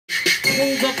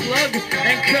Pull the plug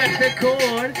and cut the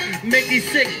cord. Make these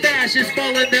sick fascists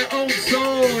fall on their own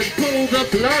sword. Pull the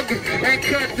plug and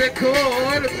cut the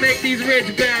cord. Make these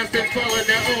rich bastards fall on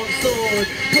their own sword.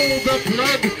 Pull the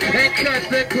plug and cut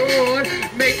the cord.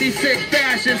 Make these sick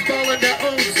fascists fall on their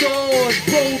own sword.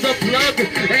 Pull the plug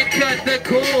and cut the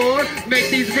cord. Make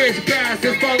these rich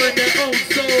bastards fall on their own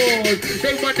sword.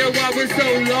 They wonder why we're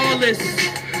so lawless.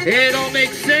 It all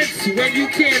makes sense when you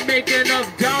can't make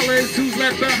enough dollars. Who's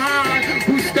left behind?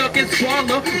 Who's stuck in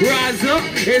squalor? Rise up,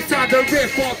 it's time to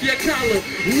rip off your collar.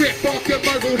 Rip off your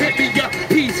muzzle, hit me up,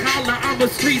 peace, holla. I'm a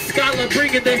street scholar,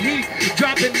 bringing the heat,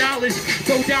 dropping knowledge.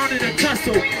 Go down in a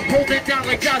tussle, hold it down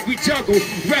like guys we juggle.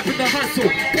 Reppin the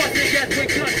hustle, busting yes with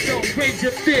gusto. Raise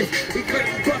your fist,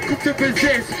 buckle to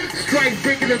resist. Strife,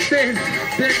 bringing the thin,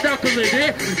 then knuckling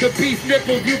it. The beast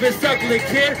nipples you've been suckling,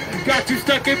 kid. Got you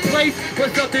stuck in place,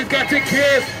 but something's got to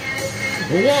give.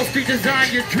 Wall Street design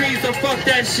your dreams, so fuck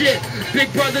that shit.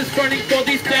 Big Brother's fronting for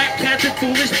these fat cats and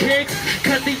foolish pigs.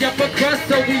 Cut the upper crust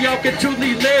so we all can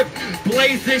truly live.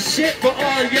 Blaze this shit for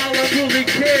all y'all unruly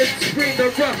kids. Bring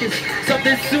the ruckus,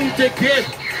 something soon to give.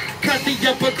 Cut the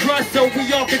upper crust so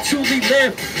we all can truly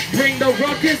live. Bring the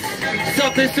ruckus,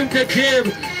 something soon to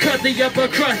give. Cut the upper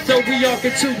crust so we all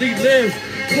can truly live.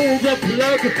 Pull the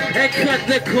plug and cut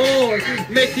the cord.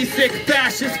 Make these sick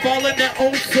fascists fall on their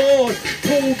own sword.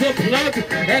 Pull the plug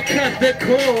and cut the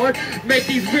cord. Make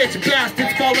these rich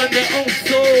bastards fall on their own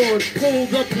sword. Pull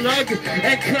the plug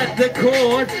and cut the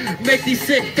cord. Make these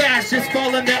sick fascists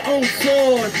fall on their own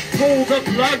sword. Pull the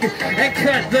plug and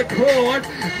cut the cord.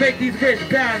 Make these rich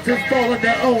bastards fall on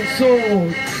their own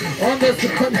sword. On the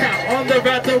sword now, on the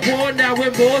wrath of war now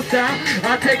in war style.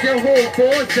 I'll take your whole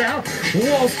force out.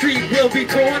 Wall Street will be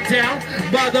torn down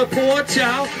by the poor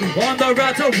child. On the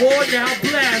wrath of war now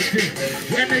blasted.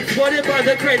 And exploited by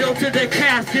the cradle to the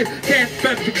casket. Can't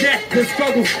forget the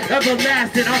struggle's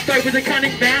everlasting. I'll fight with the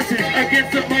cunning masses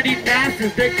against the money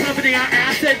masses. They're coveting our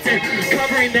assets and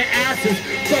covering their asses.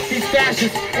 Fuck these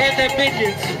fascists and their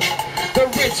minions. The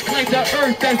rich claim the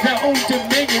earth as their own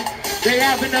dominion. They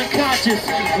have an unconscious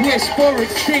wish for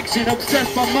extinction,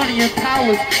 obsessed by money and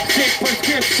powers, sick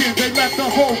prescriptions. They left the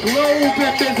whole globe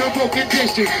in miserable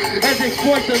condition as they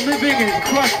exploit the living and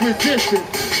crush resistance.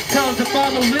 Tell them to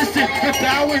follow, listen, and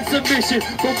bow in submission.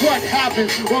 But what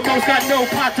happens when most got no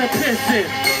pot to piss in?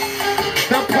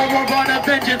 The poor are on a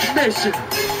vengeance mission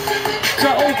to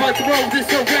overthrow this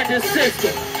horrendous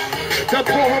system. The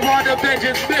poor are on a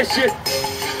vengeance mission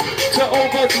to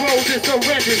overthrow this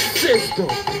horrendous system.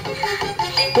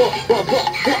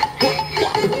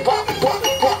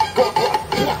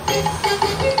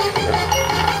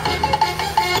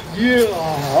 Yeah,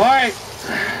 alright.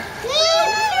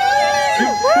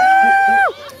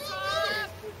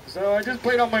 So I just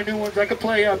played all my new ones. I could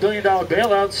play $1 Billion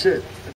Bailout shit.